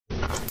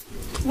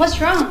What's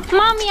wrong?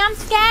 Mommy, I'm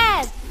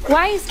scared.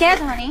 Why are you scared,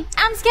 honey?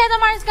 I'm scared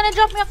Amara's gonna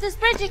drop me off this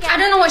bridge again. I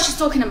don't know what she's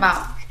talking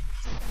about.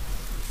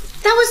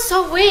 That was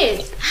so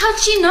weird. How'd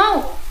she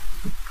know?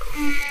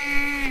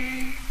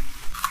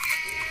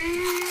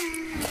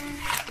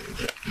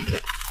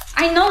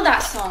 I know that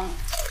song.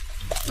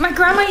 My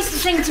grandma used to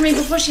sing it to me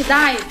before she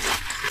died.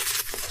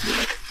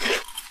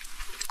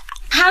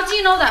 How do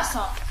you know that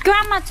song?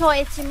 Grandma taught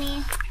it to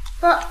me.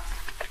 But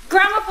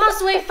Grandma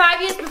passed away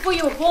 5 years before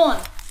you were born.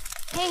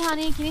 Hey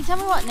honey, can you tell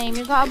me what name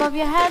you got above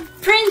your head?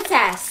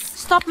 Princess.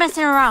 Stop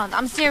messing around.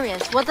 I'm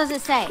serious. What does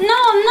it say? No,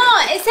 I'm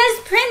not. It says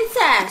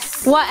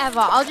princess. Whatever.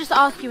 I'll just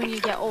ask you when you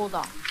get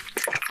older.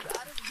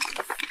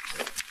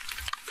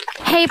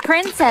 Hey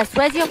princess,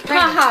 where's your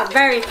prince? Haha,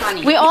 very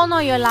funny. We all know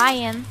you're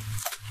lying.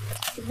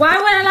 Why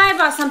would I lie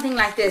about something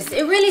like this?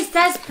 It really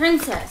says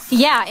princess.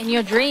 Yeah, in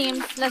your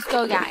dreams. Let's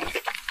go, guys.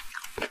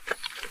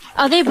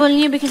 Are they bullying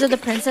you because of the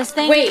princess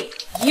thing?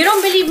 Wait, you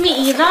don't believe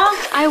me either?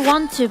 I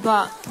want to,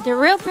 but the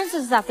real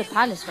princess is at the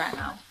palace right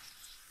now.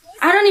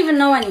 I don't even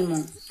know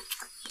anymore.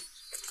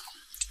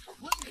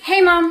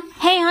 Hey, Mom.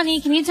 Hey, honey,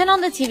 can you turn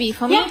on the TV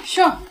for me? Yeah,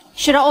 sure.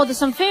 Should I order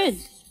some food?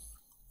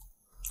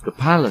 The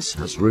palace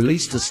has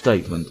released a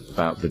statement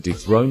about the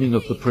dethroning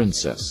of the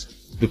princess.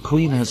 The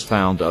queen has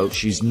found out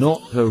she's not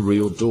her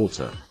real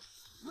daughter.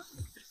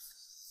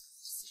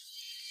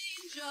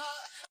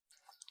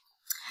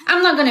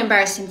 I'm not gonna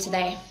embarrass him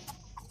today.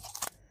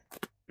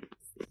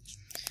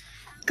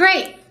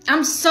 Great.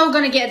 I'm so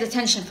gonna get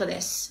detention for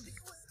this.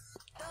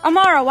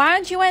 Amara, why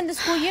aren't you wearing the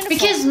school uniform?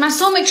 Because my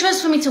soulmate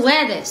chose for me to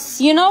wear this.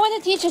 You know when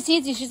the teacher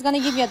sees you, she's gonna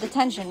give you a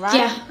detention, right?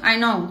 Yeah, I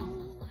know.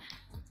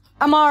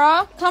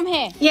 Amara, come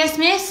here. Yes,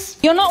 miss?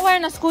 You're not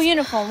wearing a school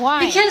uniform.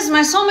 Why? Because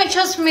my soulmate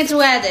chose for me to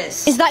wear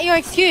this. Is that your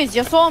excuse?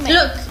 Your soulmate?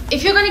 Look,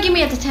 if you're gonna give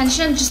me a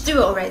detention, just do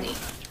it already.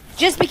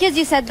 Just because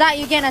you said that,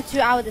 you're getting a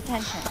 2-hour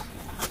detention.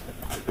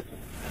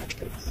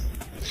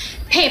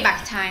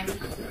 Payback time.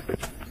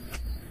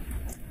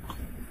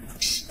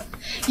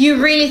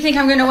 You really think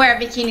I'm gonna wear a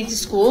bikini to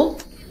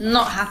school?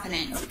 Not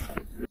happening.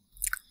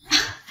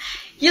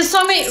 Your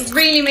soulmate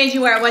really made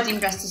you wear a wedding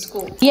dress to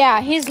school.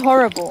 Yeah, he's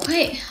horrible.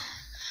 Wait,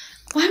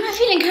 why am I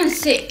feeling kind of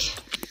sick?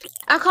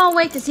 I can't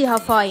wait to see how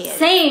far he is.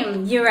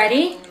 Same, you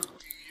ready?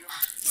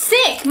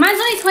 Sick, mine's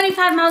only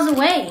 25 miles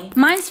away.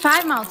 Mine's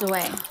 5 miles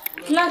away.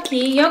 Lucky,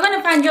 you're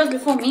gonna find yours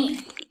before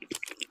me.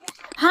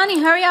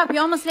 Honey, hurry up,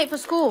 you're almost late for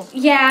school.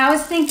 Yeah, I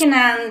was thinking,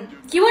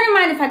 you wouldn't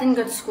mind if I didn't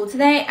go to school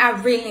today? I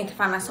really need to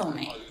find my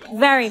soulmate.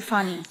 Very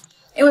funny.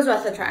 It was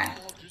worth a try.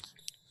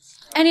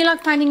 Any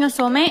luck finding your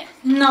soulmate?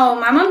 No,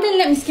 my mom didn't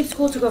let me skip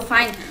school to go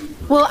find him.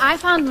 Well, I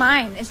found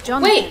mine. It's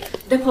John. Wait,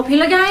 the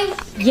popular guy?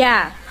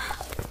 Yeah.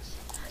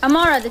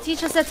 Amara, the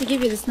teacher said to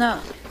give you this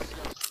note.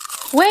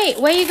 Wait,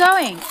 where are you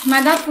going?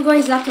 My dad forgot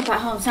his laptop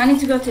at home, so I need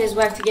to go to his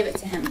work to give it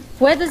to him.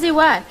 Where does he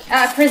work?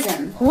 At a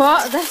prison.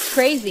 What? That's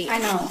crazy. I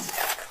know.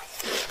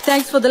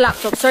 Thanks for the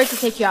laptop. Sorry to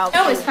take you out.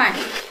 Oh, it's fine.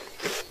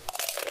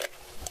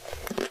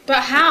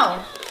 But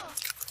how?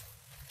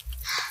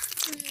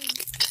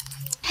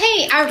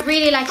 Hey, I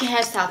really like your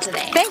hairstyle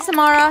today. Thanks,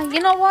 Amara.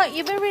 You know what?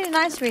 You've been really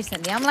nice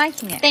recently. I'm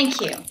liking it.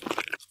 Thank you.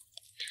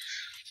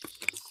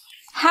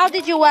 How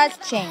did your words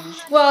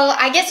change? Well,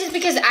 I guess it's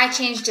because I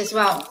changed as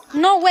well.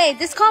 No way,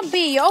 this can't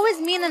be. You're always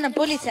mean and a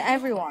bully to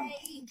everyone.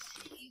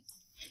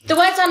 The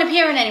words aren't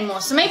appearing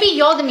anymore, so maybe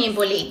you're the mean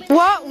bully.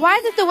 What? Why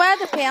did the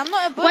word appear? I'm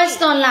not a bully. Words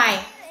don't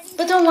lie.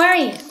 But don't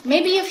worry.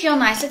 Maybe if you're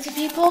nicer to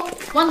people,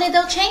 one day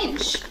they'll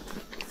change.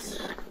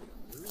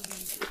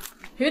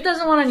 Who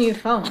doesn't want a new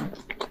phone?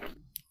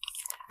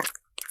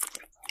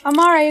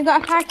 Amara, you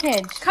got a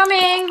package.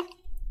 Coming.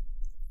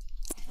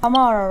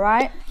 Amara,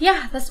 right?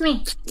 Yeah, that's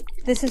me.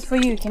 This is for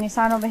you. Can you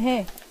sign over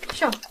here?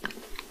 Sure.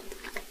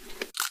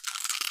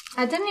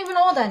 I didn't even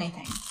order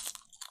anything.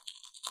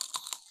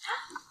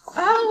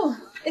 Oh,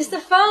 it's the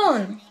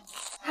phone.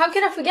 How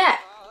could I forget?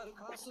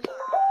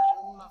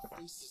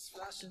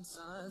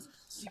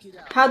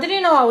 How did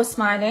you know I was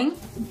smiling?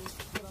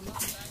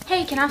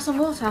 Hey, can I have some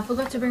water? I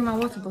forgot to bring my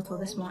water bottle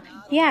this morning.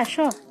 Yeah,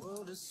 sure.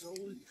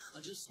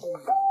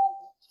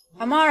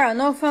 Amara,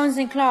 no phones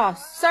in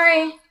class.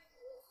 Sorry.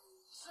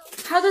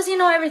 How does he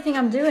know everything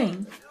I'm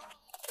doing?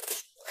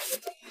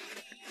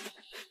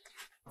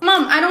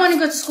 Mom, I don't want to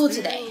go to school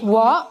today.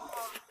 What?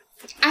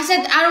 I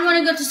said I don't want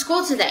to go to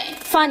school today.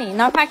 Funny,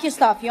 now pack your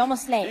stuff. You're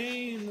almost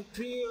late.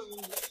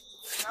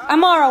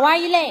 Amara, why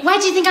are you late? Why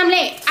do you think I'm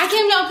late? I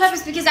came late on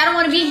purpose because I don't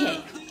want to be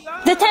here.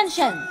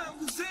 Detention.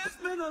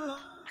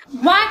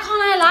 Why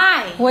can't I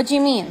lie? What do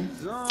you mean?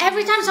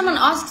 Every time someone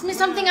asks me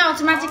something, I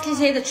automatically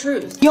say the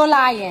truth. You're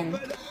lying.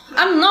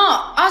 I'm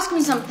not. Ask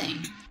me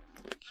something.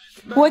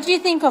 What do you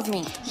think of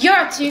me?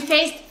 You're a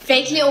two-faced,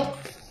 fake little...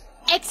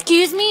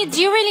 Excuse me?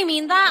 Do you really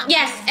mean that?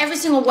 Yes, every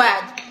single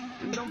word.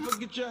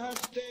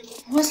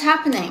 What's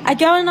happening? A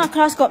girl in our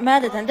class got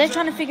murdered and they're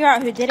trying to figure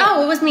out who did it.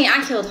 Oh, it was me.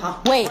 I killed her.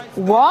 Wait,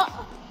 what?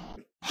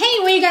 Hey,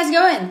 where you guys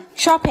going?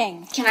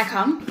 Shopping. Can I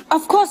come?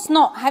 Of course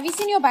not. Have you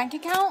seen your bank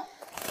account?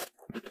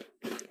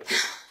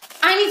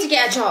 I need to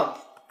get a job.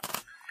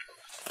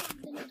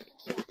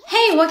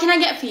 Hey, what can I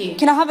get for you?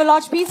 Can I have a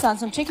large pizza and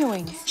some chicken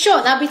wings?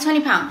 Sure, that'll be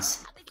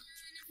 £20.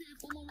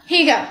 Here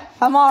you go.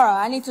 Amara,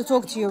 I need to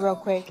talk to you real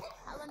quick.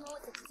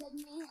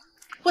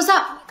 What's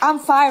up? I'm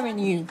firing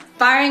you.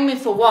 Firing me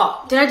for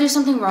what? Did I do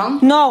something wrong?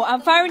 No,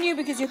 I'm firing you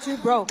because you're too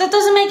broke. That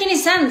doesn't make any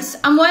sense.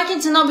 I'm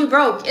working to not be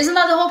broke. Isn't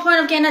that the whole point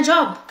of getting a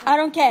job? I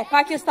don't care.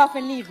 Pack your stuff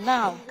and leave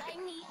now.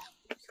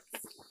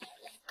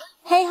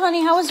 Hey,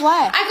 honey, how was work?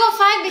 I got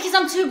fired because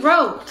I'm too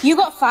broke. You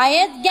got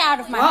fired? Get out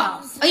of my What?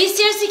 house. Are you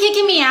seriously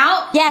kicking me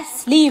out?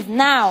 Yes, leave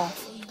now.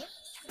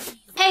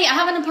 Hey, I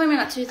have an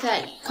appointment at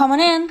 2:30. Come on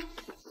in.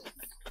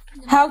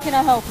 How can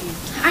I help you?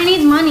 I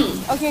need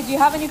money. Okay, do you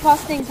have any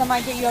past things that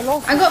might get you a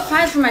lawsuit? I got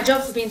fired from my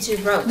job for being too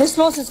broke. This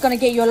lawsuit's gonna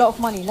get you a lot of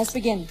money. Let's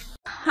begin.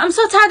 I'm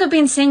so tired of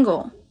being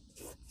single.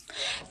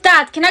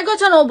 Dad, can I go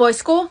to an all-boys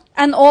school?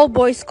 An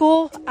all-boys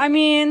school? I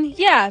mean,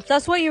 yeah, if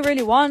that's what you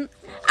really want.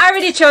 I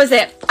already chose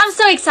it. I'm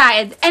so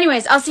excited.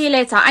 Anyways, I'll see you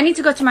later. I need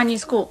to go to my new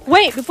school.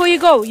 Wait, before you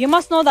go, you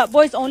must know that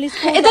boys only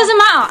school. It doesn't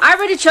matter. I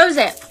already chose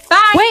it.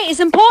 Bye. Wait, it's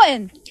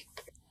important.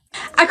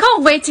 I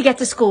can't wait to get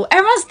to school.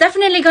 Everyone's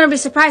definitely going to be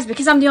surprised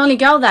because I'm the only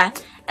girl there.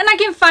 And I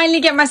can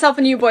finally get myself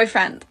a new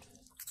boyfriend.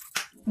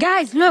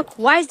 Guys, look,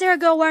 why is there a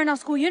girl wearing our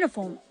school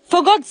uniform?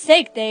 For God's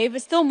sake, Dave,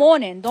 it's still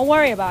morning. Don't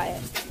worry about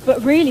it.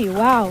 But really,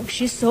 wow,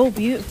 she's so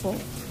beautiful.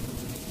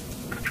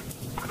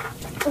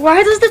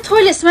 Why does the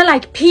toilet smell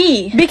like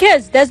pee?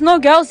 Because there's no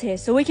girls here,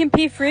 so we can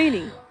pee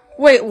freely.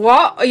 Wait,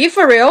 what? Are you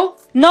for real?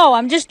 No,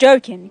 I'm just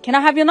joking. Can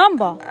I have your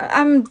number?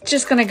 I'm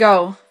just gonna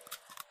go.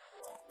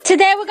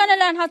 Today we're gonna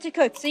learn how to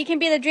cook, so you can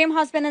be the dream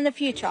husband in the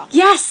future.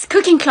 Yes,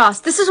 cooking class.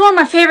 This is one of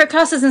my favorite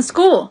classes in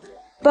school.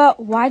 But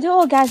why do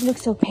all guys look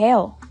so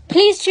pale?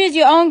 Please choose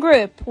your own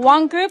group.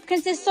 One group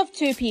consists of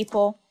 2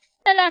 people.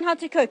 Learn how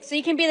to cook, so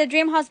you can be the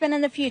dream husband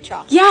in the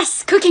future.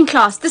 Yes, cooking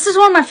class. This is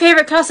one of my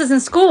favorite classes in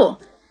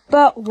school.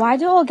 But why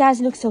do all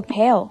guys look so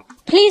pale?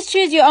 Please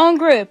choose your own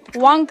group.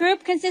 One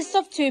group consists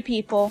of 2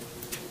 people.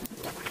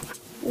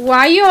 Why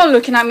are you all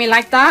looking at me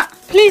like that?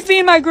 Please be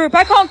in my group.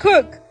 I can't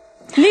cook.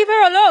 Leave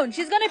her alone.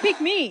 She's gonna pick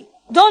me.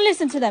 Don't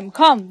listen to them.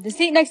 Come. The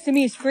seat next to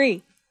me is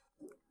free.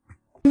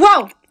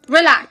 Whoa,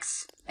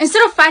 relax.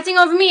 Instead of fighting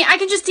over me, I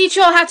can just teach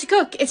you all how to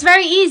cook. It's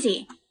very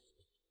easy.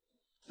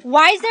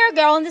 Why is there a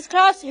girl in this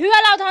class? Who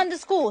allowed her in the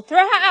school? Throw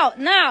her out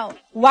now.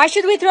 Why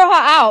should we throw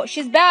her out?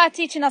 She's better at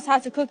teaching us how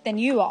to cook than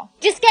you are.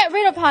 Just get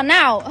rid of her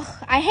now. Ugh,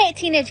 I hate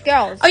teenage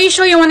girls. Are you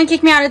sure you want to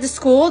kick me out of the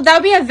school? That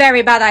would be a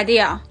very bad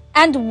idea.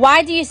 And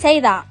why do you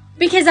say that?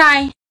 Because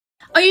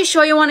Are you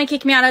sure you want to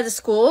kick me out of the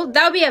school?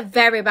 That would be a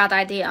very bad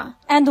idea.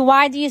 And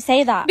why do you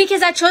say that?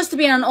 Because I chose to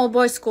be in an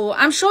all-boys school.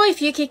 I'm sure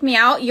if you kick me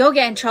out, you'll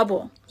get in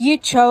trouble. You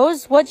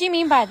chose? What do you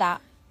mean by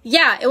that?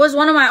 Yeah, it was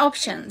one of my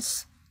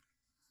options.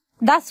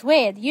 That's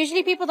weird.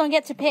 Usually people don't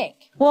get to pick.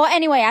 Well,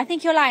 anyway, I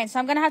think you're lying, so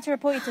I'm gonna have to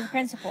report you to the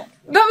principal.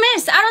 But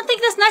miss, I don't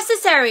think that's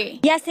necessary.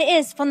 Yes, it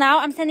is. For now,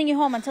 I'm sending you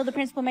home until the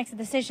principal makes a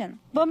decision.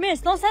 But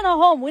miss, don't send her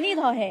home. We need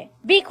her here.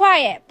 Be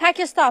quiet. Pack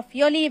your stuff.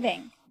 You're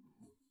leaving.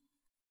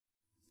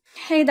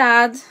 Hey,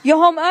 Dad. You're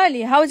home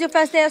early. How was your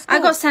first day of school? I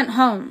got sent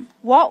home.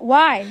 What?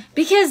 Why?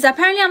 Because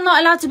apparently I'm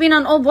not allowed to be in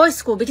an all-boys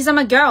school because I'm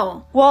a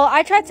girl. Well,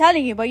 I tried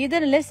telling you, but you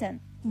didn't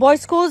listen.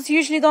 Boys' schools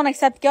usually don't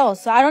accept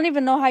girls, so I don't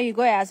even know how you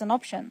got it as an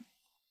option.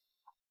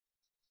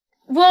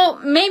 Well,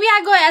 maybe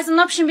I got it as an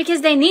option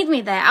because they need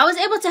me there. I was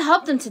able to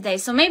help them today,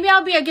 so maybe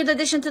I'll be a good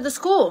addition to the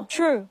school.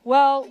 True.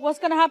 Well, what's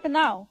gonna happen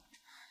now?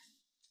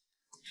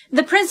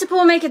 The principal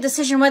will make a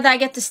decision whether I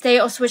get to stay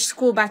or switch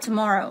school by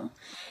tomorrow.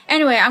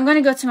 Anyway, I'm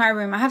gonna go to my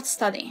room. I have to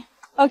study.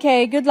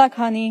 Okay, good luck,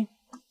 honey.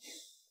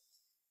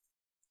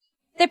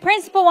 The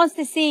principal wants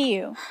to see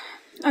you.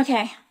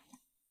 Okay.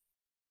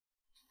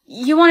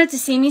 You wanted to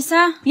see me,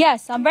 sir?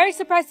 Yes, I'm very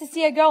surprised to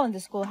see a girl in the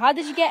school. How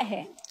did you get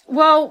here?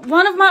 Well,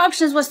 one of my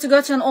options was to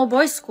go to an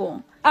all-boys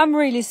school. I'm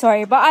really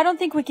sorry, but I don't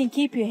think we can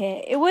keep you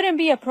here. It wouldn't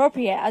be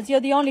appropriate as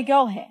you're the only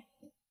girl here.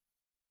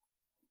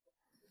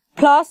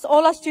 Plus,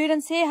 all our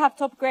students here have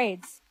top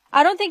grades.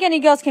 I don't think any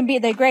girls can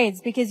beat their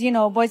grades because, you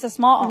know, boys are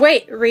smarter.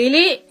 Wait,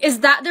 really? Is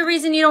that the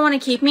reason you don't want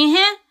to keep me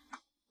here?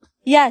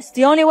 Yes,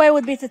 the only way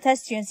would be to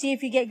test you and see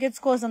if you get good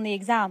scores on the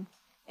exam.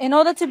 In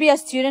order to be a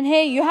student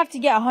here, you have to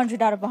get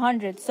 100 out of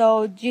 100.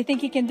 So, do you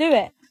think you can do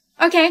it?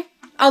 Okay,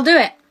 I'll do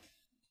it.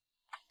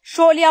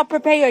 Shortly, I'll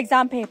prepare your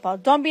exam paper.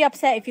 Don't be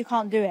upset if you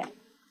can't do it.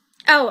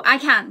 Oh, I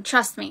can.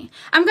 Trust me.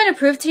 I'm going to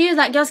prove to you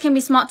that girls can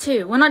be smart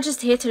too. We're not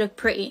just here to look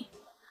pretty.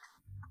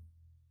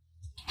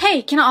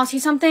 Hey, can I ask you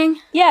something?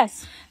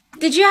 Yes.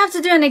 Did you have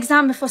to do an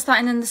exam before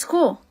starting in the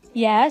school?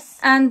 Yes.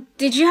 And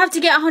did you have to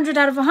get 100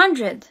 out of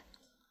 100?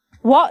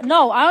 What?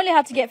 No, I only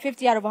had to get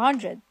 50 out of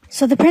 100.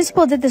 So the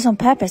principal did this on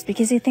purpose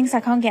because he thinks I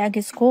can't get a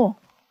good score.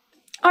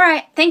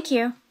 Alright, thank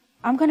you.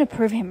 I'm going to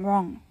prove him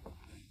wrong.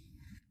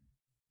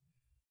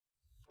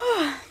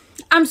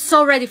 I'm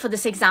so ready for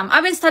this exam.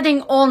 I've been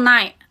studying all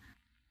night.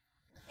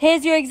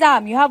 Here's your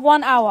exam. You have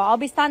 1 hour. I'll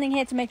be standing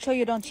here to make sure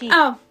you don't cheat.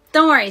 Oh,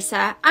 don't worry,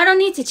 sir. I don't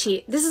need to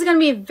cheat. This is going to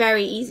be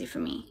very easy for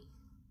me.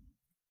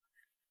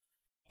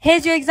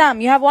 Here's your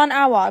exam. You have 1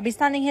 hour. I'll be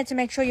standing here to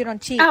make sure you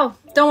don't cheat. Oh,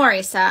 don't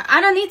worry, sir. I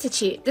don't need to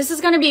cheat. This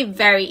is going to be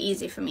very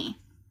easy for me.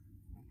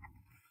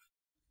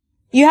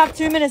 You have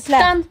 2 minutes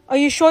left. Done. Are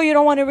you sure you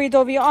don't want to read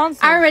over your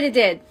answer? I already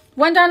did.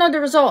 When do I know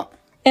the result?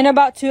 In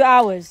about 2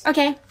 hours.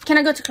 Okay, can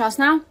I go to class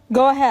now?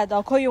 Go ahead.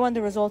 I'll call you when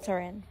the results are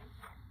in.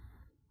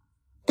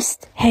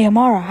 Psst. Hey,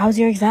 Amara, how's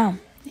your exam?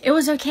 It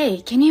was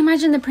okay. Can you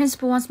imagine the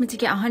principal wants me to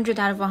get 100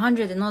 out of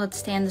 100 in order to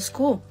stay in the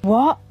school?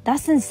 What?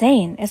 That's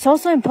insane. It's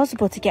also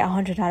impossible to get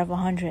 100 out of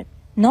 100.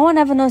 No one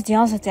ever knows the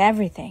answer to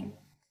everything.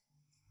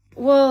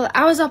 Well,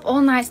 I was up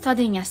all night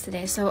studying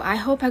yesterday, so I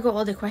hope I got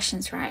all the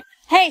questions right.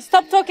 Hey,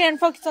 stop talking and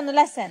focus on the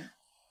lesson.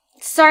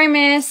 Sorry,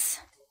 miss.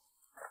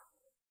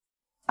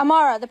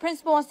 Amara, the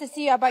principal wants to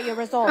see you about your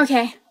results.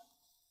 Okay.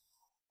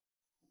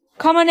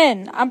 Come on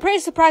in. I'm pretty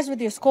surprised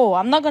with your score.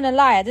 I'm not gonna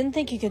lie, I didn't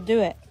think you could do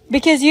it.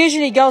 Because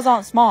usually girls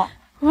aren't smart.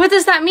 What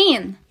does that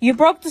mean? You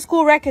broke the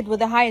school record with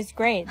the highest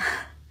grade.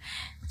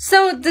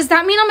 So, does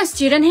that mean I'm a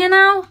student here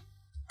now?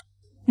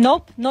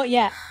 Nope, not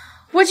yet.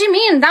 What do you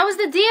mean? That was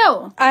the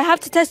deal. I have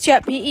to test you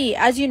at PE.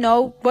 As you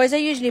know, boys are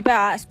usually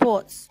better at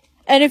sports.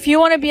 And if you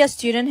want to be a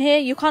student here,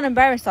 you can't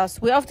embarrass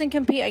us. We often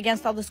compete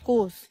against other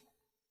schools.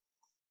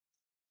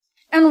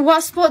 And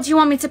what sport do you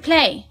want me to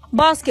play?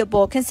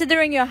 Basketball.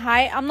 Considering your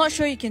height, I'm not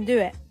sure you can do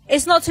it.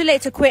 It's not too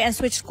late to quit and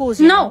switch schools,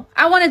 No,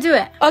 I want to do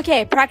it.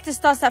 Okay, practice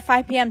starts at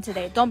 5 p.m.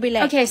 today. Don't be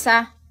late. Okay,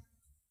 sir.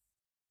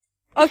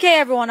 Okay,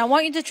 everyone, I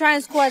want you to try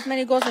and score as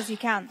many goals as you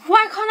can.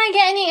 Why can't I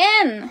get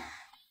any in?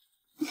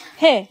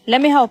 Here,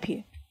 let me help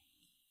you.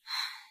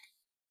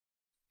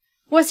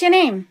 What's your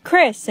name?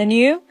 Chris, and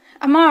you?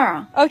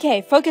 Amara.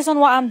 Okay, focus on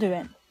what I'm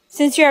doing.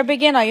 Since you're a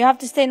beginner, you have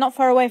to stay not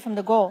far away from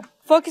the goal.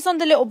 Focus on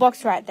the little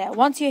box right there.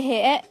 Once you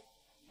hit it,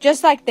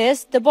 just like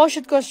this, the ball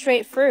should go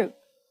straight through.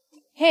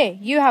 Here,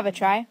 you have a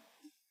try.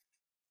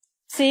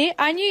 See,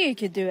 I knew you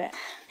could do it.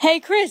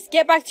 Hey, Chris,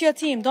 get back to your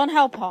team. Don't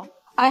help her.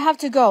 I have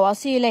to go. I'll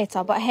see you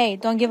later. But hey,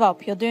 don't give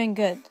up. You're doing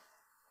good.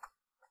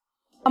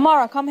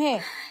 Amara, come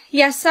here.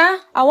 Yes, sir?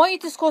 I want you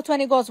to score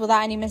 20 goals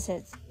without any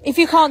misses. If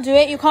you can't do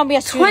it, you can't be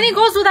a student. 20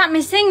 goals without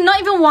missing? Not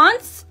even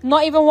once?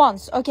 Not even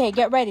once. Okay,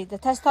 get ready. The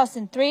test starts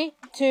in 3,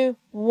 2,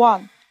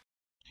 1.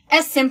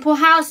 A simple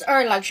house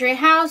or a luxury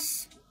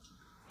house?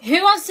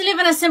 Who wants to live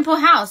in a simple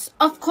house?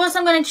 Of course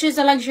I'm going to choose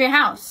a luxury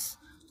house.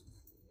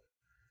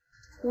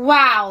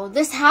 Wow,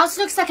 this house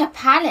looks like a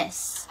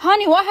palace.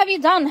 Honey, what have you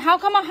done? How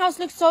come our house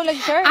looks so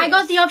luxurious? I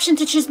got the option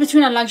to choose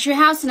between a luxury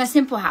house and a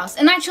simple house,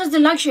 and I chose the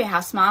luxury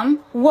house, Mom.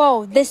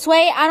 Whoa, this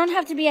way I don't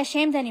have to be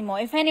ashamed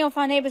anymore if any of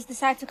our neighbors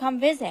decide to come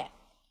visit.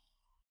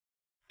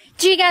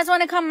 Do you guys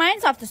want to come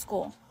mines after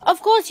school?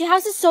 Of course, your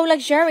house is so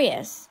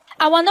luxurious.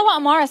 I wonder what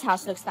Amara's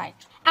house looks like.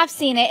 I've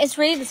seen it. It's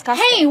really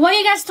disgusting. Hey, what are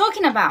you guys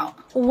talking about?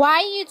 Why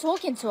are you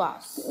talking to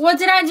us? What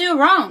did I do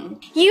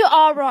wrong? You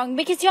are wrong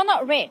because you're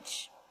not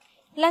rich.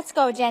 Let's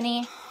go,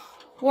 Jenny.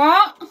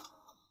 What?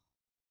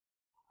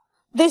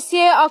 This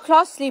year, our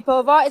class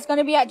sleepover is going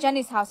to be at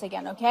Jenny's house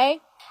again, okay?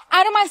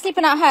 I don't mind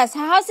sleeping at hers.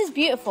 Her house is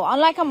beautiful,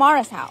 unlike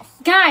Amara's house.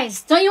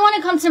 Guys, don't you want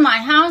to come to my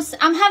house?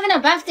 I'm having a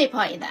birthday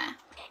party there.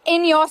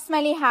 In your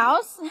smelly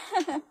house?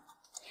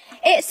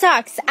 It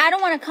sucks. I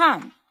don't want to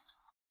come.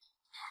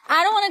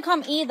 I don't want to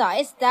come either.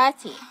 It's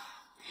dirty.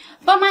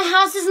 But my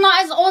house is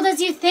not as old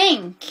as you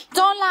think.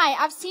 Don't lie.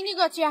 I've seen you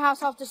go to your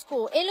house after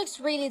school. It looks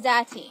really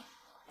dirty.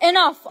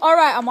 Enough. All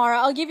right, Amara,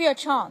 I'll give you a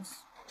chance.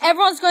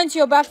 Everyone's going to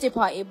your birthday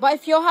party, but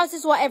if your house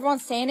is what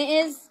everyone's saying it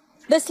is,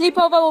 the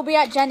sleepover will be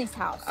at Jenny's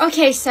house.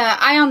 Okay, sir,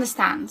 I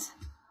understand.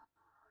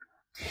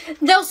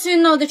 They'll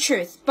soon know the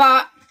truth,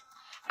 but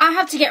I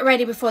have to get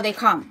ready before they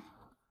come.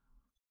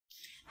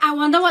 I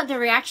wonder what the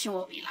reaction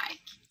will be like.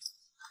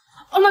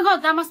 Oh my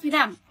god, that must be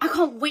them. I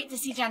can't wait to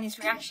see Jenny's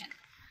reaction.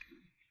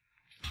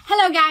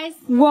 Hello, guys.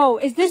 Whoa,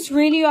 is this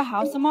really your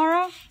house,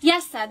 Amara?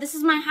 Yes, sir, this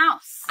is my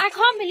house. I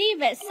can't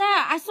believe it, sir.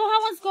 I saw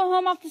her once go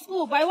home after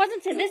school, but it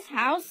wasn't to this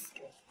house.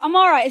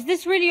 Amara, is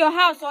this really your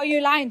house or are you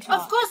lying to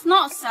us? Of course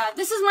not, sir.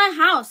 This is my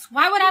house.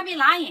 Why would I be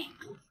lying?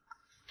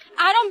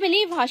 I don't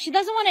believe her. She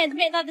doesn't want to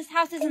admit that this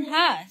house isn't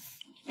hers.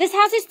 This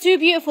house is too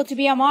beautiful to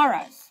be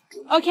Amara's.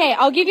 Okay,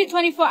 I'll give you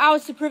 24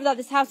 hours to prove that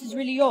this house is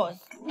really yours.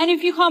 And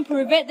if you can't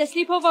prove it, the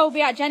sleepover will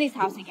be at Jenny's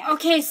house again.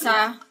 Okay,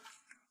 sir.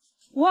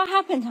 What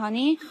happened,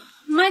 honey?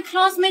 My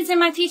classmates and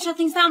my teacher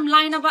thinks that I'm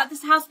lying about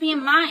this house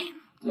being mine.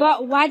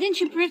 But why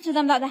didn't you prove to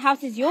them that the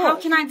house is yours? How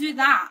can I do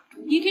that?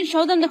 You can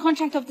show them the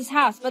contract of this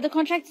house, but the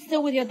contract is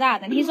still with your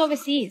dad, and he's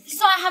overseas.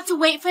 So I have to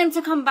wait for him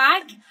to come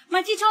back?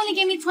 My teacher only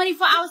gave me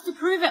 24 hours to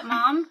prove it,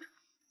 Mom.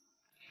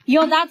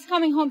 Your dad's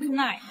coming home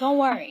tonight. Don't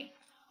worry.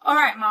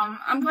 Alright, Mom.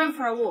 I'm going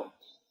for a walk.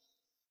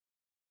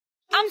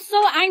 I'm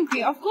so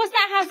angry. Of course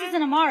that house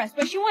isn't Amara's,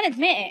 but she won't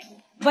admit it.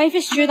 But if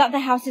it's true that the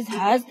house is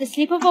hers, the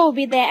sleepover will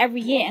be there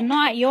every year and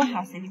not at your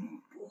house anymore.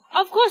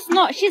 Of course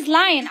not. She's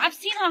lying. I've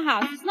seen her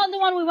house. It's not the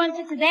one we went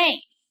to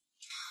today.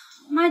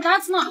 My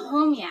dad's not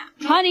home yet.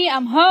 Honey,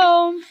 I'm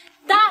home.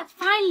 Dad,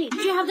 finally.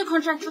 Do you have the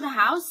contract for the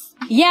house?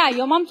 Yeah,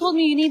 your mom told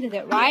me you needed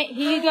it, right?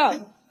 Here you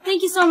go.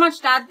 Thank you so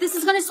much, Dad. This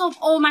is going to solve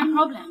all my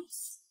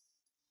problems.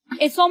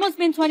 It's almost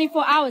been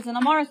 24 hours and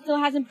Amara still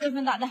hasn't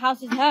proven that the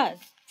house is hers.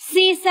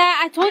 See, sir,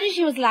 I told you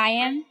she was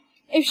lying.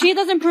 If she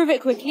doesn't prove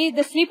it quickly,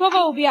 the sleepover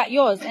will be at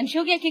yours and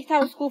she'll get kicked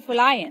out of school for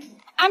lying.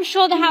 I'm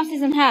sure the house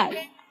isn't hers.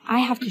 I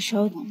have to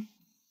show them.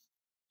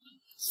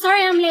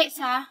 Sorry I'm late,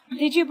 sir.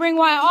 Did you bring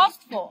what I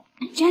asked for?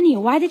 Jenny,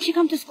 why did she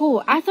come to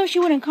school? I thought she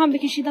wouldn't come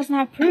because she doesn't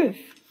have proof.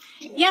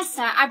 Yes,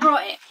 sir, I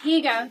brought it. Here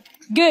you go.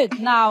 Good.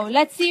 Now,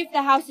 let's see if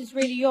the house is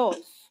really yours.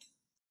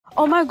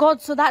 Oh my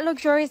god, so that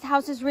luxurious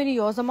house is really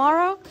yours,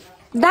 Amara?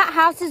 That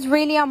house is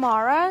really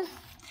Amara's?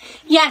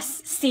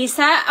 Yes, see,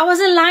 sir, I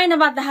wasn't lying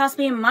about the house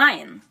being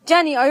mine.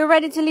 Jenny, are you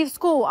ready to leave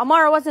school?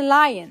 Amara wasn't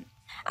lying.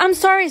 I'm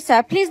sorry,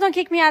 sir. Please don't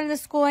kick me out of the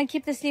school and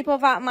keep the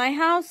sleepover at my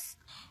house.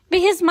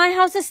 Because my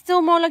house is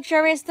still more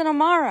luxurious than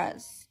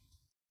Amara's.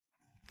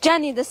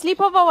 Jenny, the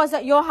sleepover was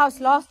at your house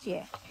last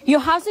year.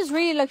 Your house is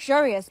really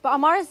luxurious, but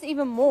Amara's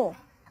even more.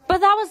 But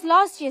that was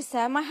last year,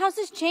 sir. My house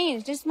has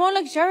changed. It's more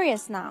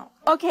luxurious now.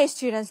 Okay,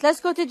 students, let's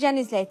go to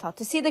Jenny's later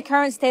to see the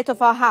current state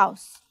of our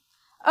house.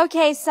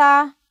 Okay,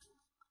 sir.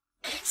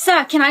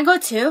 Sir, can I go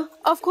too?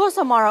 Of course,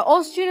 Amara.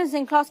 All students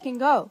in class can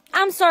go.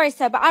 I'm sorry,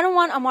 sir, but I don't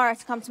want Amara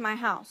to come to my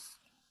house.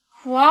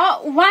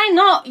 What? Why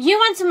not? You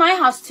went to my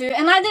house too,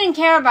 and I didn't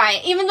care about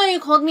it, even though you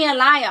called me a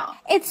liar.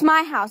 It's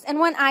my house, and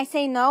when I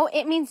say no,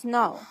 it means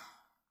no.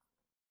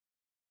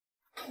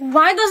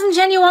 Why doesn't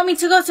Jenny want me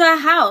to go to her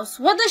house?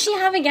 What does she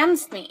have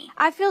against me?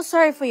 I feel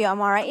sorry for you,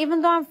 Amara.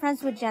 Even though I'm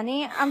friends with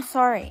Jenny, I'm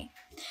sorry.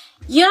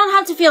 You don't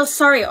have to feel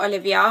sorry,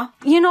 Olivia.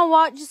 You know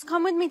what? Just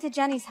come with me to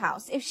Jenny's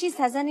house. If she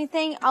says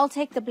anything, I'll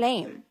take the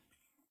blame.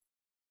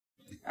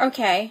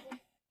 Okay.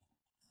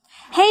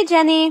 Hey,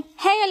 Jenny.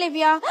 Hey,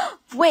 Olivia.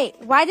 Wait,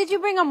 why did you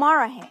bring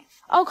Amara here?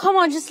 Oh, come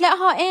on, just let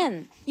her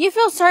in. You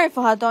feel sorry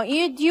for her, don't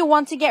you? Do you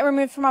want to get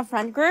removed from our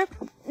friend group?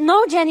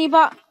 No, Jenny,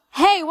 but...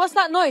 Hey, what's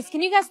that noise?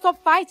 Can you guys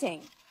stop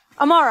fighting?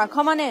 Amara,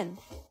 come on in.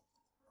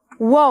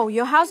 Whoa,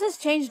 your house has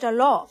changed a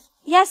lot.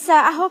 Yes, sir,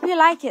 I hope you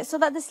like it so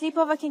that the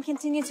sleepover can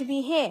continue to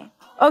be here.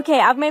 Okay,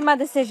 I've made my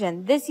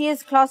decision. This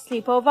year's class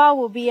sleepover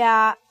will be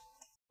at...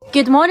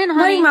 Good morning,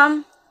 honey. Morning,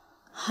 Mum.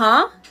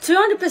 Huh?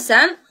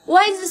 200%?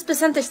 What is this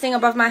percentage thing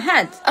above my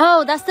head?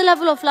 Oh, that's the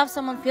level of love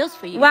someone feels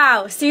for you.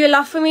 Wow, so your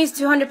love for me is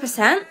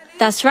 200%?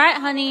 That's right,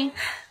 honey.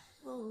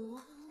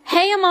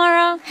 Hey,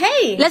 Amara.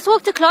 Hey! Let's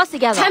walk to class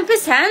together.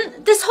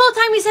 10%? This whole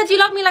time you said you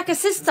loved me like a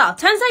sister.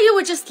 Turns out you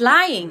were just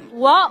lying.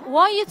 What?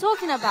 What are you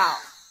talking about?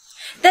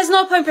 There's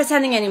no point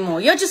pretending anymore.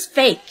 You're just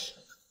fake.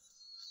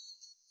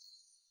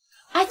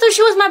 I thought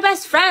she was my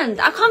best friend.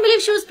 I can't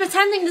believe she was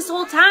pretending this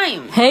whole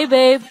time. Hey,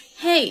 babe.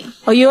 Hey.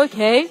 Are you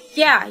okay?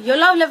 Yeah, your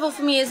love level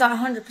for me is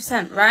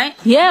 100%, right?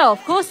 Yeah,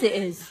 of course it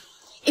is.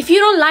 If you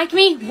don't like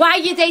me, why are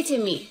you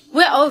dating me?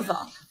 We're over.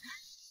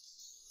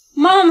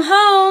 Mom,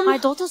 home! My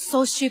daughter's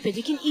so stupid.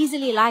 You can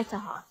easily lie to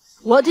her.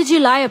 What did you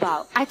lie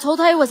about? I told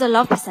her it was a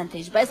love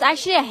percentage, but it's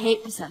actually a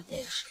hate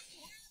percentage.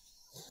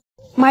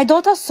 My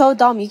daughter's so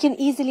dumb. You can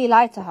easily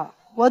lie to her.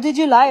 What did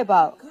you lie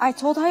about? I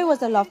told her it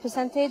was a love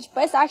percentage,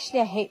 but it's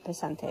actually a hate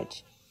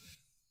percentage.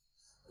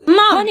 Mom!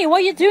 Honey, what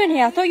are you doing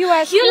here? I thought you were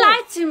at school. You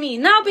lied to me.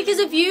 Now because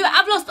of you,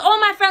 I've lost all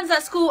my friends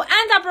at school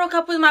and I broke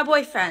up with my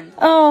boyfriend.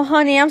 Oh,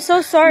 honey, I'm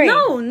so sorry.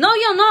 No,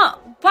 you're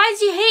not. Why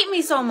do you hate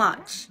me so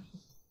much?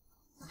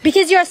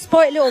 Because you're a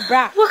spoiled little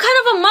brat. What kind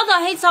of a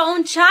mother hates her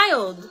own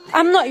child?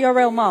 I'm not your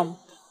real mom.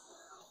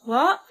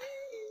 What?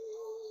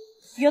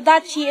 Your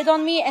dad cheated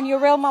on me and your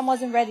real mom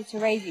wasn't ready to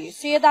raise you,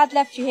 so your dad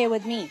left you here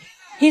with me.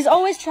 He's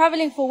always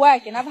traveling for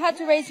work and I've had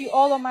to raise you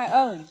all on my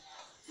own.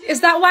 Is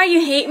that why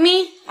you hate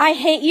me? I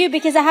hate you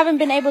because I haven't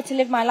been able to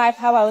live my life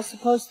how I was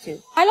supposed to.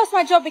 I lost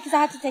my job because I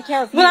had to take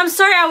care of you. Well, I'm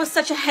sorry I was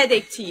such a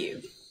headache to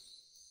you.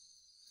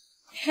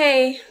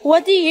 Hey.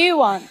 What do you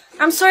want?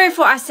 I'm sorry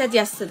for what I said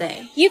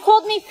yesterday. You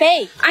called me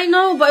fake. I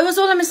know, but it was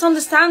all a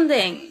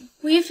misunderstanding.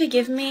 Will you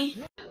forgive me?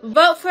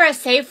 Vote for a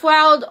safe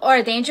world or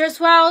a dangerous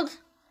world?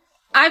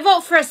 I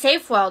vote for a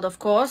safe world, of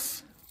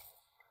course.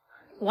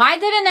 Why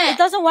didn't it? It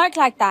doesn't work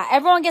like that.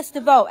 Everyone gets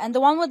to vote and the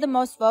one with the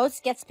most votes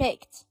gets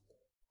picked.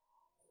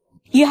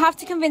 You have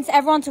to convince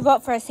everyone to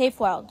vote for a safe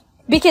world.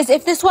 Because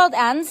if this world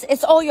ends,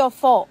 it's all your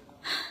fault.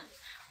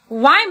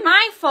 Why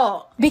my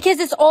fault? Because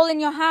it's all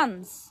in your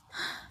hands.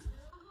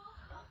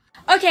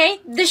 Okay,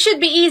 this should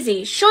be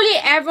easy. Surely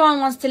everyone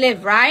wants to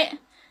live, right?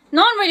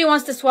 No one really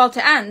wants this world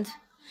to end.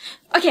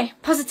 Okay,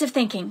 positive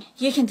thinking.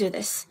 You can do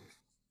this.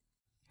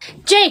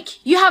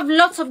 Jake, you have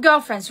lots of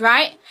girlfriends,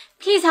 right?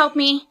 Please help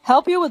me.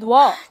 Help you with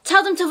what?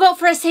 Tell them to vote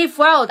for a safe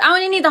world. I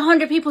only need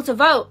 100 people to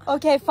vote.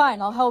 Okay,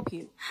 fine. I'll help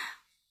you.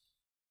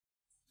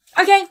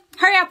 Okay,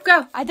 hurry up,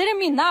 go. I didn't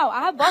mean now.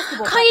 I have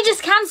basketball. Can't you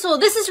just cancel?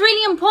 This is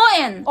really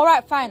important.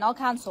 Alright, fine. I'll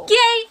cancel.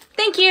 Yay,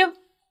 thank you.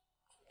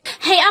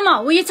 Hey,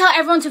 Emma, will you tell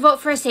everyone to vote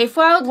for a safe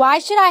world? Why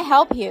should I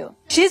help you?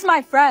 She's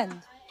my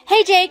friend.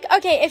 Hey, Jake.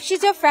 Okay, if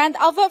she's your friend,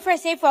 I'll vote for a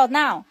safe world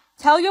now.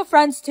 Tell your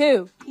friends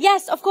too.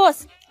 Yes, of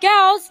course.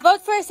 Girls,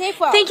 vote for a safe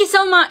world. Thank you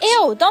so much.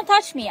 Ew, don't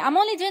touch me. I'm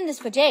only doing this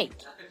for Jake.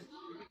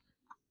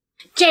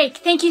 Jake,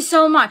 thank you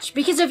so much.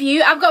 Because of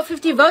you, I've got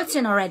 50 votes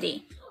in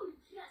already.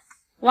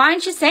 Why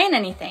aren't you saying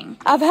anything?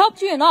 I've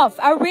helped you enough.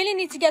 I really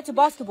need to get to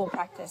basketball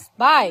practice.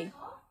 Bye.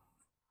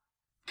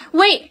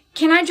 Wait,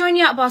 can I join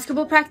you at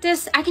basketball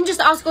practice? I can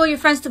just ask all your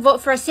friends to vote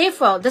for a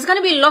safe world. There's going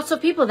to be lots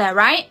of people there,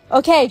 right?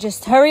 Okay,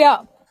 just hurry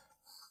up.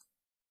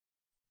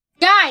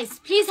 Guys,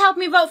 please help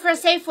me vote for a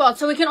safe world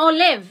so we can all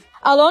live.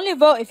 I'll only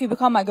vote if you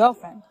become my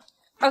girlfriend.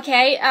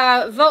 Okay,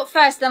 vote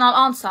first, then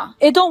I'll answer.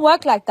 It don't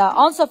work like that.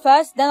 Answer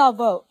first, then I'll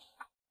vote.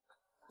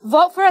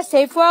 Vote for a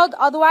safe world,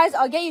 otherwise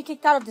I'll get you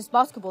kicked out of this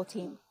basketball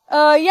team.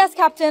 Yes,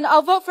 Captain,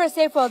 I'll vote for a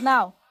safe world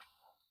now.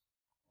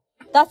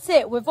 That's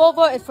it, we've all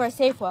voted for a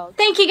safe world.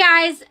 Thank you,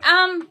 guys.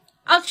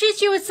 I'll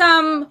treat you with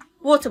some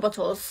water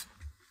bottles.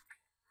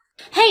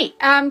 Hey,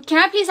 can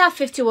I please have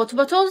 50 water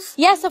bottles?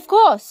 Yes, of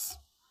course.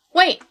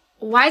 Wait,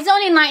 why is there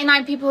only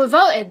 99 people who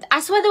voted?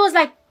 I swear there was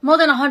like more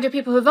than 100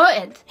 people who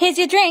voted. Here's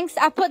your drinks.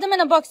 I put them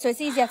in a box so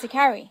it's easier to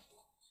carry.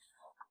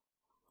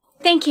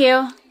 Thank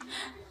you.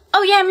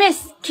 Oh yeah,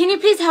 miss, can you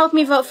please help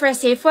me vote for a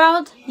safe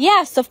world?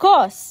 Yes, of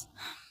course.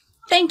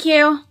 Thank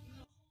you.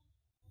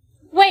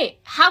 Wait,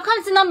 how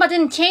come the number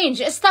didn't change?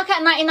 It's stuck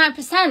at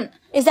 99%.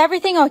 Is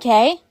everything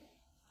okay?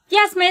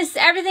 Yes, miss,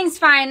 everything's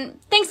fine.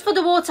 Thanks for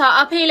the water.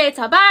 I'll pay you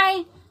later.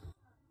 Bye.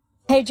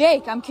 Hey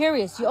Jake, I'm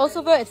curious. You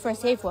also voted for a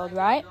safe world,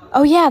 right?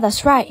 Oh yeah,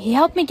 that's right. He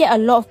helped me get a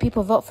lot of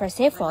people vote for a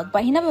safe world,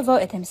 but he never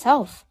voted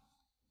himself.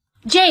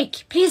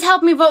 Jake, please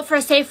help me vote for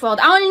a safe world.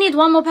 I only need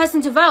one more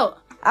person to vote.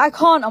 I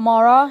can't,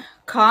 Amara.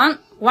 Can't?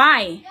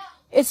 Why?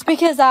 It's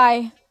because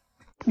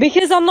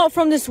I'm not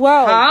from this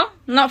world. Huh?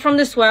 Not from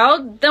this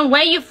world? Then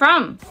where are you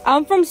from?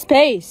 I'm from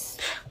space.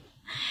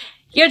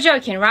 You're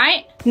joking,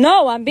 right?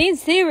 No, I'm being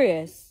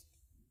serious.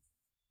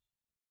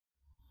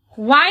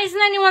 Why isn't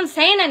anyone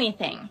saying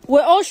anything?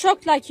 We're all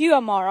shocked like you,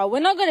 Amara. We're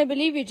not going to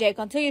believe you, Jake,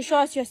 until you show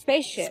us your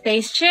spaceship.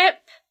 Spaceship?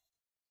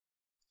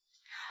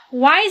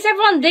 Why is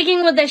everyone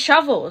digging with their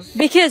shovels?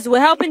 Because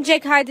we're helping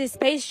Jake hide his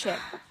spaceship.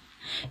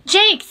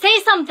 Jake, say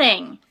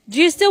something.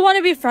 Do you still want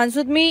to be friends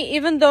with me,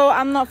 even though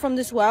I'm not from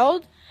this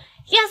world?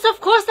 Yes,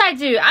 of course I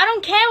do. I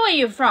don't care where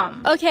you're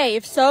from. Okay,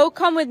 if so,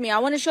 come with me. I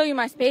want to show you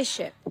my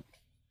spaceship.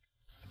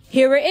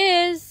 Here it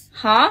is.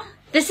 Huh?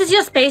 This is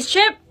your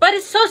spaceship? But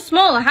it's so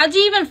small. How do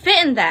you even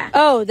fit in there?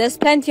 Oh, there's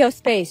plenty of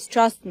space.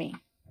 Trust me.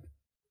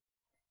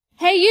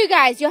 Hey, you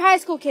guys, you're high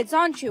school kids,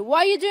 aren't you?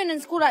 What are you doing in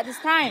school at this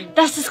time?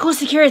 That's the school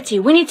security.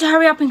 We need to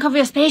hurry up and cover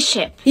your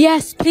spaceship.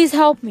 Yes, please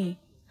help me.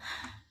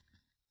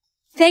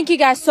 Thank you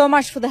guys so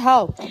much for the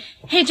help.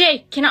 Hey,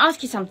 Jake, can I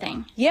ask you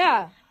something?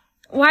 Yeah.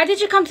 Why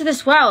did you come to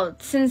this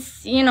world,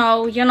 since, you're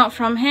not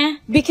from here?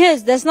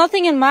 Because there's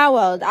nothing in my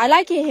world. I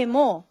like it here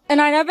more.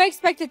 And I never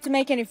expected to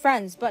make any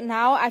friends, but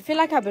now I feel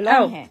like I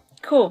belong here.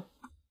 Cool.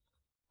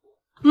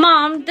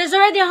 Mom, there's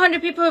already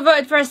 100 people who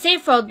voted for a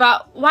safe world,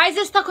 but why is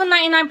it stuck on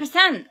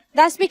 99%?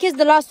 That's because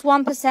the last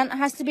 1%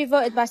 has to be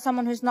voted by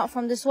someone who's not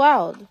from this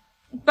world.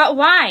 But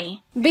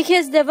why?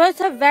 Because their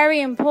votes are very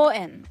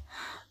important.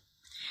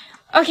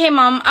 Okay,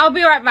 Mom, I'll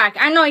be right back.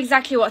 I know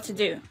exactly what to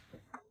do.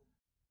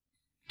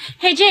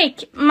 Hey,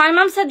 Jake, my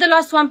mom said the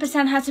last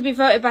 1% has to be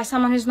voted by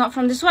someone who's not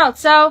from this world,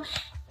 so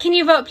can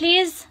you vote,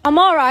 please?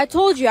 Amara, I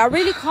told you, I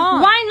really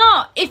can't. Why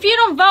not? If you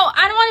don't vote,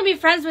 I don't want to be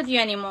friends with you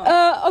anymore.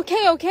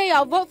 Okay,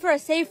 I'll vote for a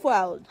safe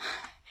world.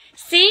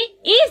 See?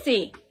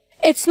 Easy.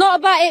 It's not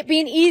about it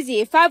being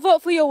easy. If I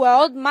vote for your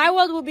world, my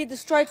world will be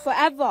destroyed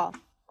forever.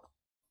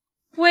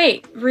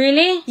 Wait,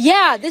 really?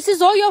 Yeah, this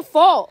is all your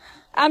fault.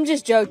 I'm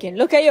just joking.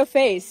 Look at your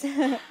face.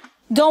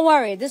 Don't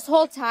worry, this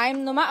whole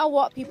time, no matter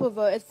what people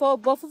voted for,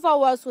 both of our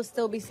worlds will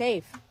still be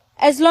safe.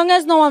 As long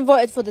as no one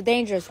voted for the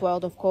dangerous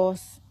world, of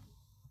course.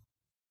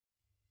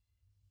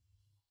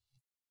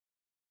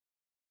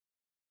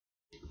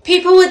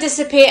 People will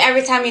disappear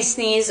every time you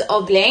sneeze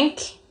or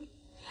blink.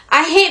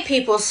 I hate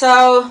people,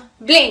 so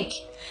blink.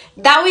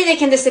 That way they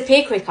can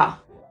disappear quicker.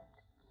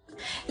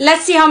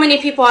 Let's see how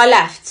many people are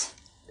left.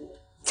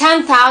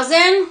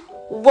 10,000?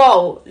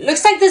 Whoa,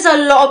 looks like there's a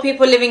lot of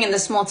people living in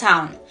this small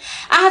town.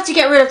 I have to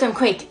get rid of them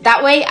quick.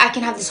 That way I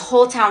can have this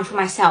whole town for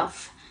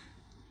myself.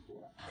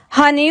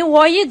 Honey,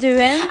 what are you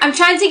doing? I'm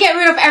trying to get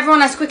rid of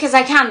everyone as quick as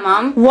I can,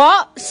 Mom.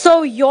 What?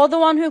 So you're the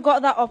one who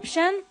got that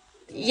option?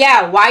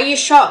 Yeah, why are you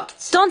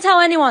shocked? Don't tell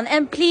anyone,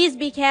 and please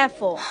be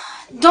careful.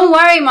 Don't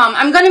worry, Mom.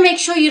 I'm gonna make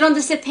sure you don't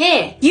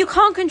disappear. You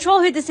can't control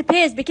who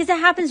disappears because it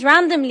happens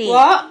randomly.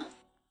 What?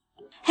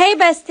 Hey,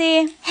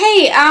 bestie.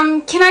 Hey,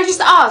 can I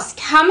just ask,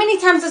 how many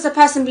times does a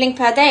person blink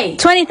per day?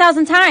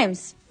 20,000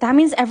 times. That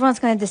means everyone's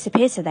gonna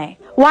disappear today.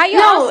 Why are you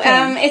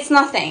asking? No, it's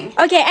nothing.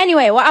 Okay,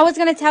 anyway, what I was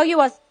gonna tell you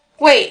was...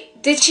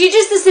 Wait, did she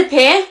just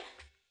disappear?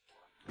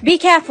 Be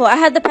careful. I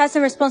heard the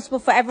person responsible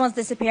for everyone's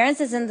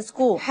disappearances in the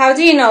school. How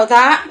do you know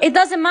that? It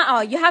doesn't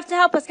matter. You have to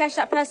help us catch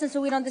that person so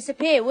we don't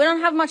disappear. We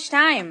don't have much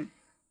time.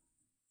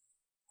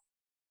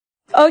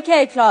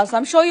 Okay, class.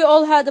 I'm sure you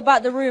all heard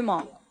about the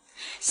rumor.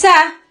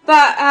 Sir,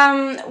 but,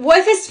 what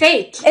if it's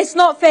fake? It's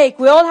not fake.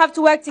 We all have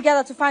to work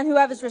together to find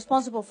whoever's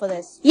responsible for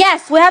this.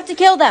 Yes, we have to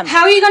kill them.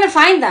 How are you gonna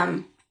find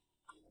them?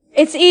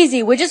 It's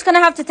easy. We're just gonna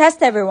have to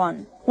test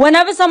everyone.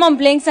 Whenever someone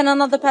blinks and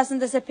another person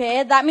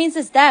disappears, that means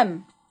it's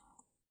them.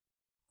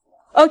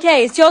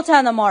 Okay, it's your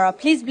turn, Amara.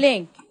 Please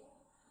blink.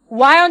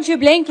 Why aren't you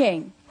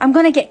blinking? I'm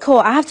gonna get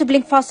caught. I have to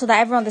blink fast so that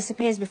everyone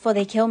disappears before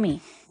they kill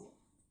me.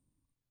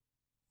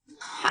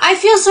 I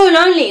feel so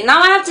lonely.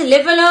 Now I have to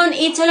live alone,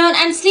 eat alone,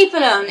 and sleep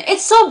alone.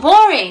 It's so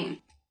boring.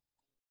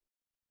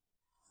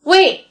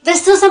 Wait,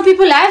 there's still some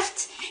people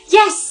left?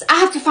 Yes, I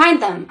have to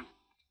find them.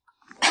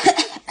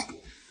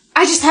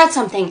 I just heard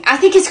something. I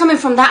think it's coming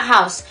from that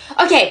house.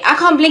 Okay, I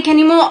can't blink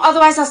anymore,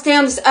 otherwise I'll stay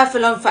on this earth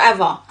alone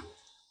forever.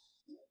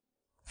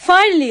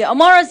 Finally,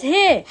 Amara's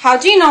here. How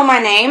do you know my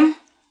name?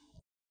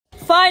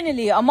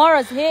 Finally,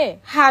 Amara's here.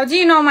 How do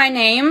you know my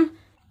name?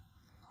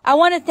 I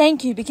want to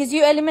thank you because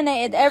you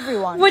eliminated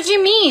everyone. What do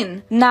you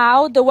mean?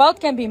 Now, the world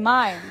can be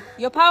mine.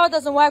 Your power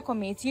doesn't work on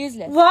me, it's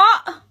useless.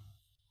 What?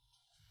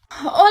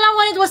 All I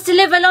wanted was to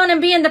live alone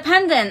and be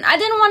independent. I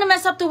didn't want to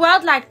mess up the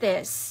world like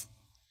this.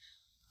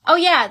 Oh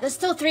yeah, there's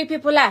still 3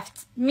 people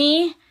left.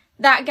 Me,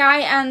 that guy,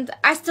 and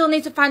I still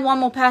need to find one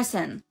more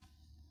person.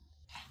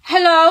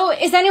 Hello,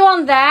 is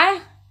anyone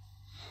there?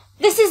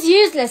 This is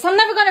useless. I'm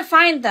never going to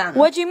find them.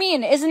 What do you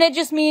mean? Isn't it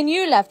just me and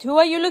you left? Who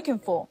are you looking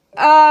for?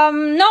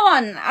 No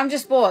one. I'm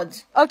just bored.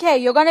 Okay,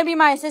 you're going to be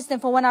my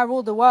assistant for when I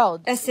rule the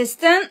world.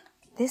 Assistant?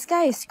 This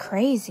guy is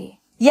crazy.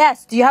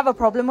 Yes, do you have a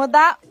problem with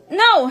that?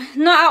 No,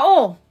 not at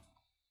all.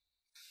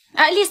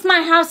 At least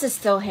my house is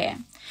still here.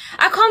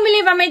 I can't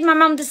believe I made my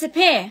mum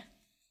disappear.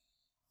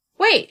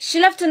 Wait, she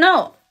left a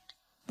note.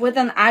 With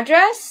an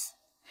address?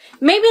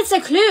 Maybe it's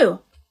a clue.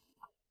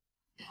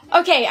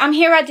 Okay, I'm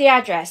here at the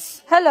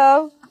address.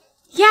 Hello.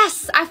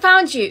 Yes, I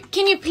found you.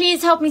 Can you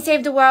please help me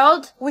save the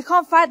world? We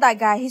can't fight that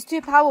guy. He's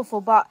too powerful,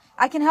 but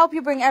I can help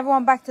you bring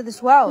everyone back to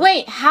this world.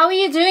 Wait, how are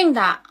you doing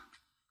that?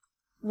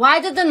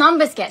 Why did the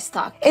numbers get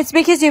stuck? It's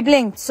because you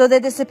blinked, so they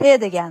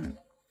disappeared again.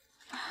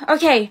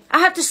 Okay, I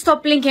have to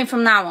stop blinking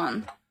from now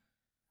on.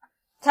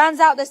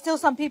 Turns out there's still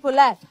some people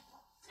left.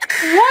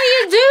 What are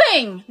you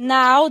doing?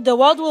 Now, the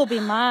world will be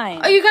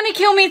mine. Are you gonna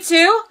kill me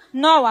too?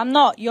 No, I'm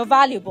not. You're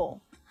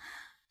valuable.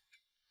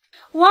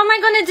 What am I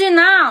gonna do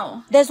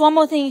now? There's one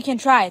more thing you can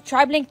try.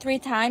 Try blink 3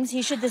 times.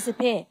 He should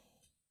disappear.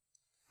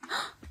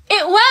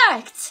 It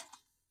worked!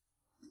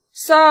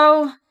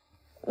 So,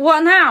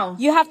 what now?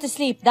 You have to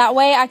sleep. That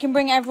way I can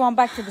bring everyone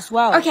back to this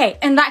world. Okay,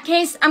 in that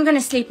case, I'm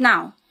gonna sleep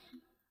now.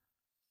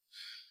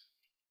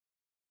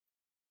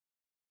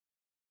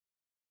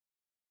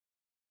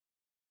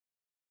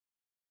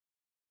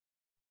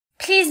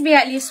 Please be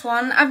at least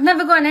one. I've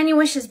never gotten any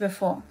wishes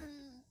before.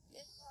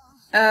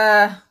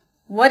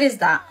 What is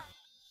that?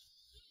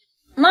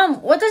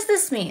 Mom, what does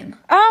this mean?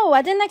 Oh,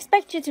 I didn't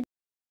expect you to.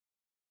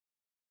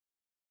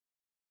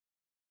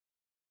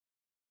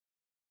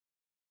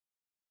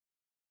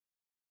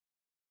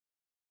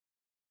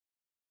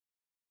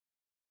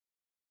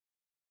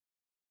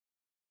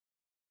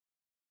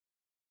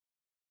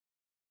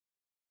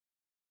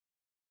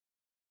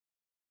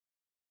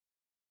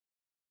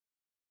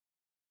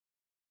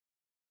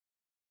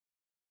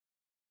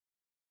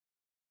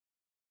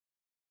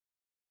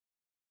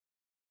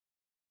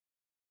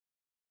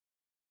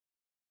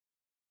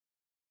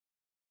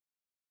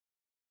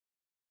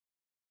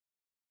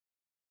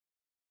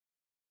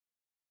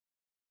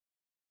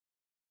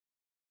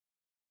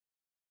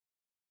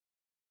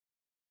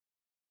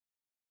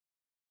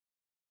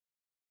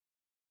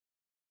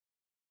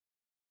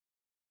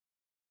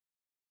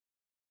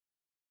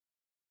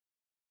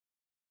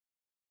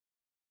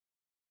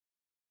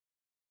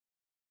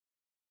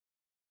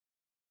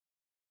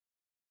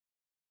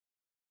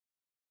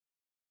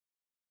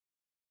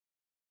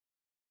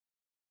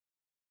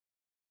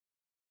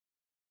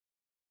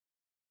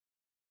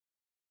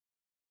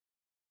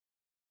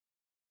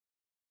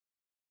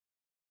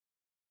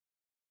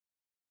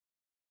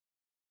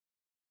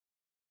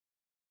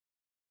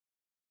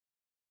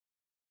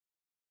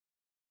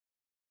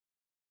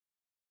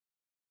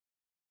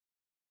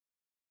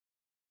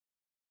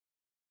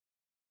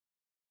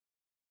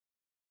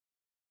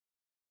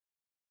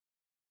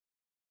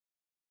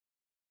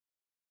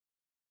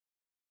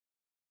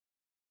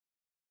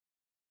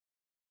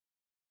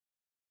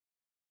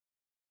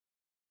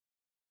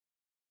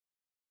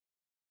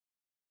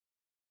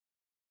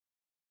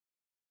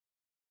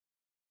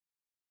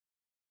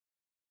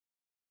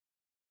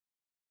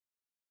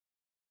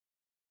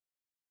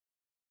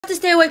 To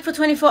stay awake for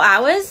 24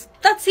 hours?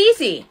 That's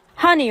easy.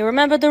 Honey,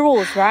 remember the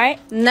rules, right?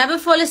 Never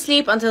fall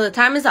asleep until the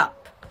time is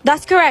up.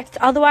 That's correct.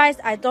 Otherwise,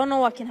 I don't know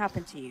what can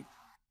happen to you.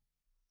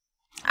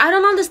 I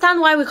don't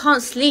understand why we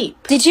can't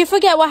sleep. Did you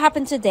forget what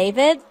happened to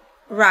David?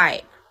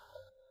 Right.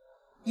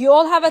 You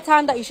all have a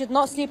time that you should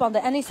not sleep under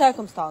any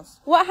circumstance.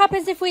 What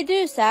happens if we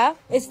do, sir?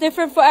 It's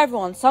different for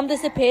everyone. Some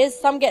disappears,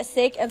 some get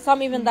sick, and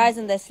some even dies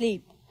in their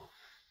sleep.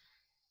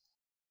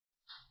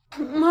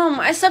 Mom,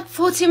 I slept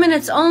 40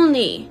 minutes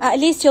only. At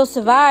least you'll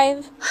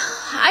survive.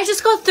 I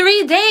just got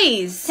 3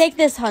 days. Take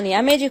this, honey.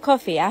 I made you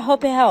coffee. I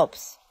hope it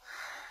helps.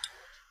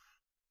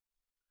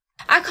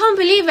 I can't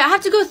believe it. I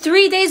have to go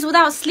 3 days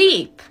without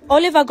sleep.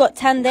 Oliver got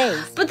 10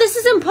 days. But this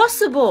is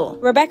impossible.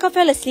 Rebecca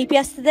fell asleep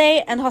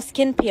yesterday and her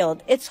skin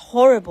peeled. It's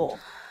horrible.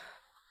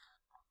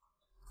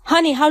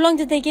 Honey, how long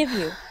did they give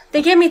you?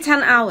 They gave me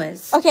 10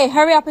 hours. Okay,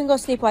 hurry up and go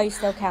sleep while you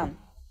still can.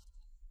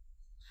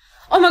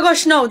 Oh my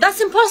gosh, no, that's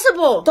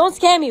impossible. Don't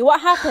scare me.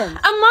 What happened?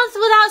 A month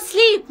without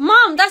sleep.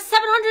 Mom, that's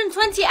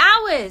 720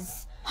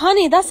 hours.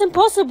 Honey, that's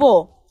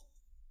impossible.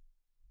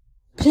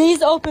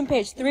 Please open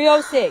page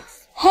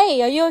 306.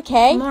 Hey, are you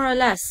okay? More or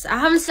less. I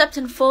haven't slept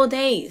in 4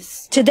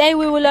 days. Today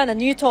we will learn a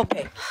new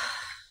topic.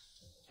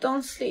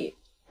 Don't sleep.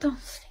 Don't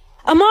sleep.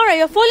 Amara,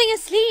 you're falling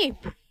asleep.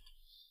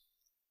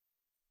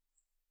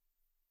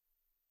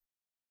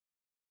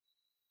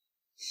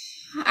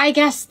 I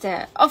guessed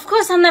it. Of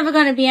course I'm never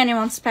going to be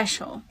anyone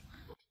special.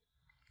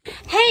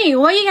 Hey,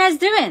 what are you guys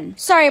doing?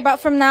 Sorry, but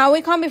from now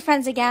we can't be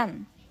friends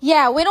again.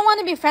 Yeah, we don't want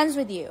to be friends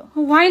with you.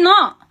 Why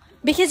not?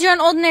 Because you're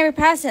an ordinary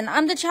person.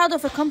 I'm the child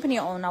of a company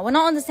owner. We're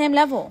not on the same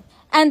level.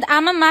 And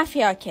I'm a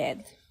mafia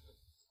kid.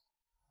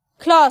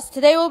 Class,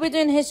 today we'll be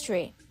doing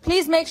history.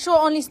 Please make sure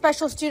only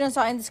special students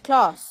are in this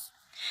class.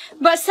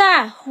 But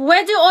sir,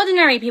 where do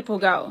ordinary people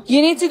go?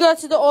 You need to go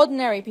to the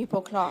ordinary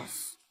people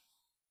class.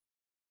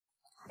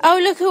 Oh,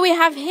 look who we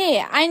have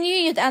here. I knew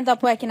you'd end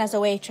up working as a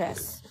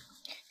waitress.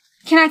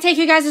 Can I take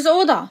you guys'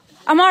 order?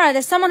 Amara,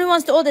 there's someone who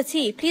wants to order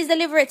tea. Please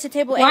deliver it to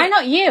table 8. Why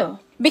not you?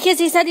 Because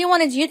he said he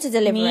wanted you to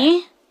deliver it.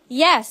 Me?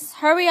 Yes,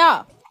 hurry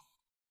up.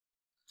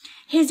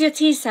 Here's your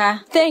tea, sir.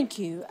 Thank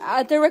you.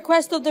 At the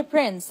request of the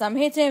prince, I'm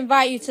here to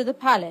invite you to the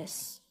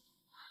palace.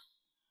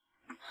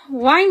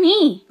 Why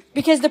me?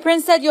 Because the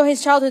prince said you're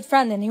his childhood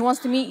friend and he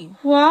wants to meet you.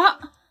 What?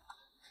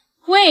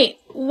 Wait,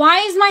 why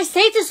is my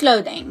status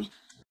loading?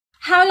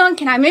 How long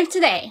can I move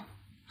today?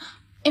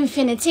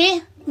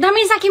 Infinity? That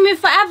means I can move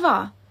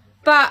forever.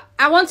 But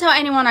I won't tell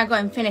anyone I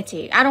got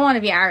infinity. I don't want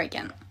to be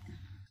arrogant.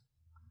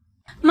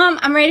 Mom,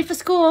 I'm ready for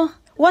school.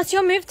 What's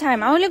your move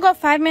time? I only got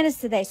 5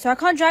 minutes today, so I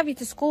can't drive you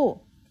to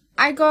school.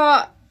 I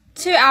got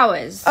 2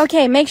 hours.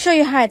 Okay, make sure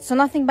you hide so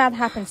nothing bad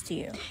happens to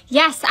you.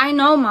 Yes, I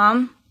know,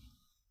 Mom.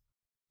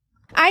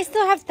 I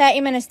still have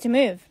 30 minutes to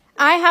move.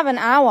 I have an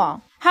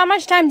hour. How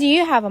much time do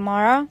you have,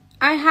 Amara?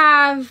 I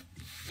have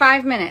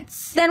 5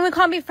 minutes. Then we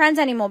can't be friends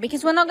anymore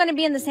because we're not going to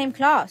be in the same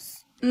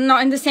class.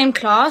 Not in the same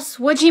class?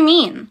 What do you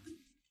mean?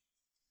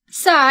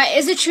 Sir,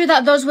 is it true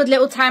that those with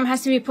little time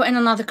has to be put in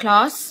another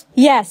class?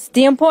 Yes,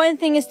 the important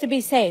thing is to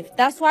be safe.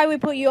 That's why we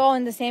put you all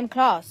in the same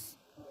class.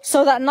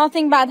 So that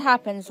nothing bad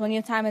happens when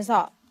your time is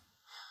up.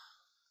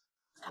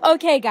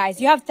 Okay,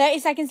 guys, you have 30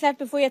 seconds left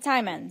before your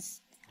time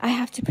ends. I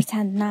have to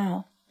pretend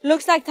now.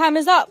 Looks like time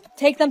is up.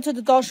 Take them to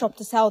the doll shop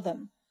to sell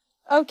them.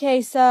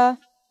 Okay, sir.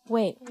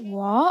 Wait,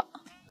 what?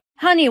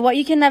 Honey, what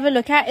you can never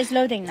look at is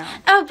loading now.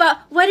 Oh, but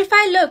what if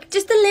I look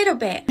just a little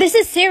bit? This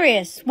is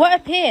serious. What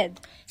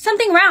appeared?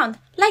 Something round,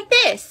 like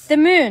this. The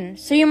moon.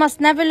 So you must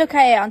never look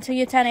at it until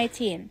you turn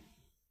 18.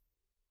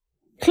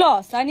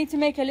 Class, I need to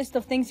make a list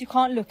of things you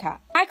can't look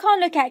at. I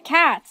can't look at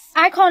cats.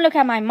 I can't look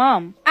at my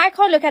mom. I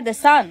can't look at the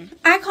sun.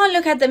 I can't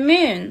look at the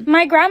moon.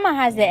 My grandma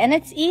has it and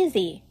it's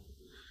easy.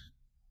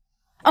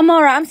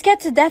 Amara, I'm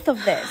scared to death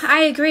of this.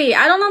 I agree.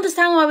 I don't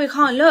understand why we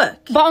can't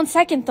look. But on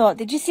second thought,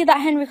 did you see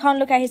that Henry can't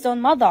look at his own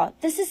mother?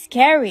 This is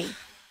scary.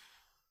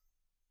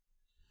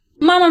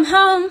 Mom, I'm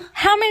home.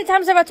 How many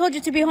times have I told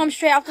you to be home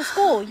straight after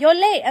school? You're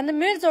late and the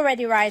moon's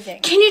already rising.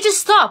 Can you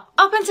just stop?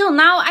 Up until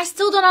now, I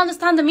still don't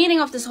understand the meaning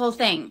of this whole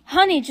thing.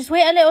 Honey, just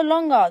wait a little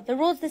longer. The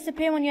rules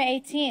disappear when you're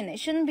 18. It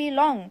shouldn't be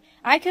long.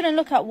 I couldn't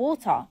look at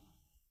water.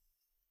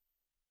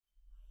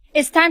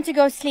 It's time to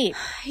go sleep.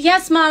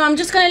 Yes, Mom, I'm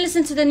just going to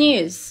listen to the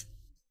news.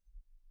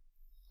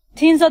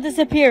 Teens are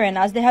disappearing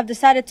as they have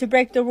decided to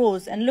break the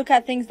rules and look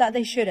at things that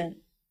they shouldn't.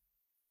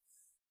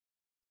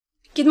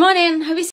 Good morning. Have you